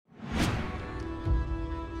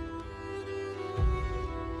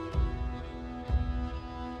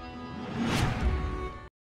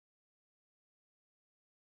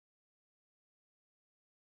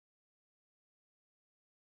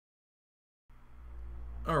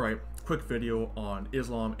Alright, quick video on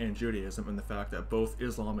Islam and Judaism and the fact that both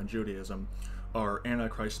Islam and Judaism are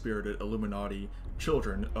Antichrist-spirited Illuminati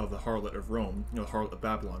children of the harlot of Rome, the harlot of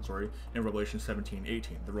Babylon, in Revelation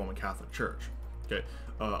 17:18, the Roman Catholic Church. Okay,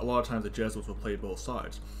 a lot of times the Jesuits will play both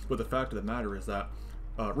sides, but the fact of the matter is that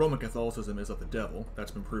Roman Catholicism is of the devil.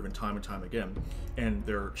 That's been proven time and time again, and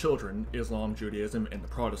their children, Islam, Judaism, and the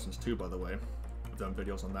Protestants too, by the way, I've done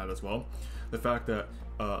videos on that as well. The fact that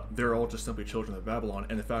they're all just simply children of Babylon,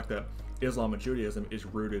 and the fact that Islam and Judaism is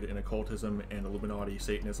rooted in occultism and Illuminati,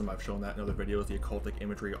 Satanism. I've shown that in other videos, the occultic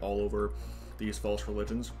imagery all over these false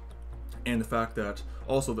religions. And the fact that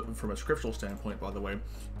also from a scriptural standpoint, by the way,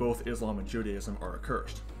 both Islam and Judaism are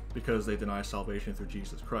accursed because they deny salvation through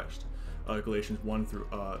Jesus Christ. Galatians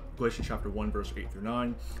chapter 1 verse 8 through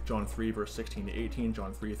 9, John 3 verse 16 to 18,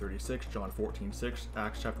 John 3:36, John 14:6,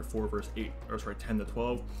 Acts chapter 4 verse 10 to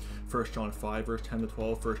 12, 1 John 5 verse 10 to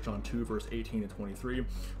 12, 1 John 2 verse 18 to 23,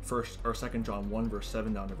 2 John 1 verse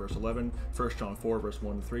 7 down to verse 11, 1 John 4 verse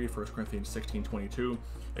 1 to 3, 1 Corinthians 16:22,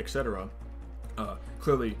 etc.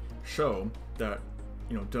 Clearly show that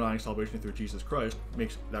denying salvation through Jesus Christ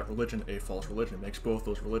makes that religion a false religion. It makes both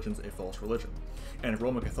those religions a false religion. And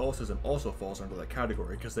Roman Catholicism also falls under that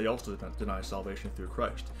category because they also deny salvation through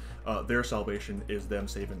Christ. Their salvation is them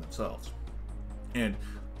saving themselves. And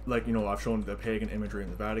I've shown the pagan imagery in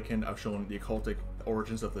the Vatican. I've shown the occultic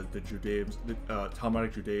origins of the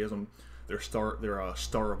Talmudic Judaism, their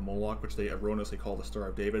star of Moloch, which they erroneously call the Star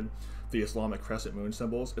of David, the Islamic crescent moon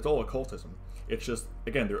symbols. It's all occultism. It's just,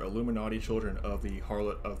 again, they're Illuminati children of the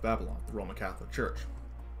harlot of Babylon, the Roman Catholic Church.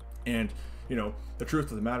 And, the truth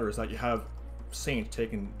of the matter is that you have saints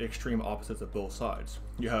taking extreme opposites of both sides.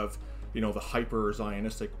 You have, the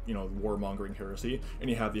hyper-Zionistic, warmongering heresy, and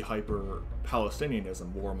you have the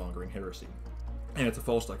hyper-Palestinianism warmongering heresy. And it's a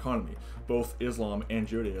false dichotomy. Both Islam and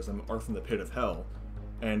Judaism are from the pit of hell,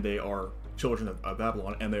 and they are children of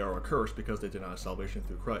Babylon, and they are accursed because they deny salvation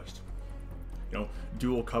through Christ.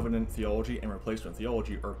 Dual covenant theology and replacement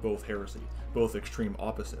theology are both heresy, both extreme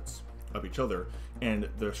opposites of each other, and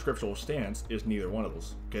the scriptural stance is neither one of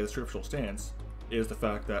those. Okay, the scriptural stance is the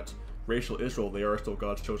fact that racial Israel, they are still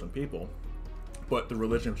God's chosen people, but the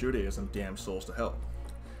religion of Judaism damns souls to hell.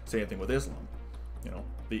 Same thing with Islam.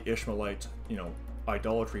 The Ishmaelite,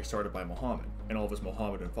 idolatry started by Muhammad and all of his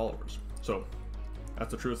Mohammedan followers. So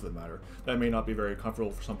that's the truth of the matter. That may not be very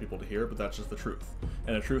comfortable for some people to hear, but that's just the truth.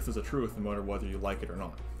 And the truth is the truth, no matter whether you like it or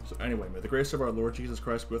not. So anyway, may the grace of our Lord Jesus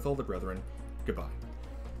Christ be with all the brethren. Goodbye.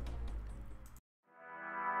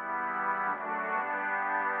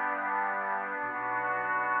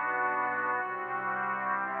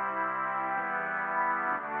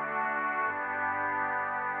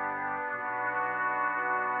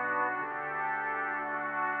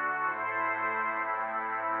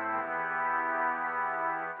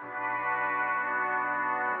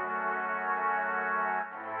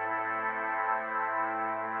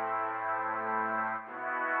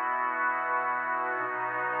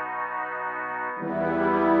 Yeah.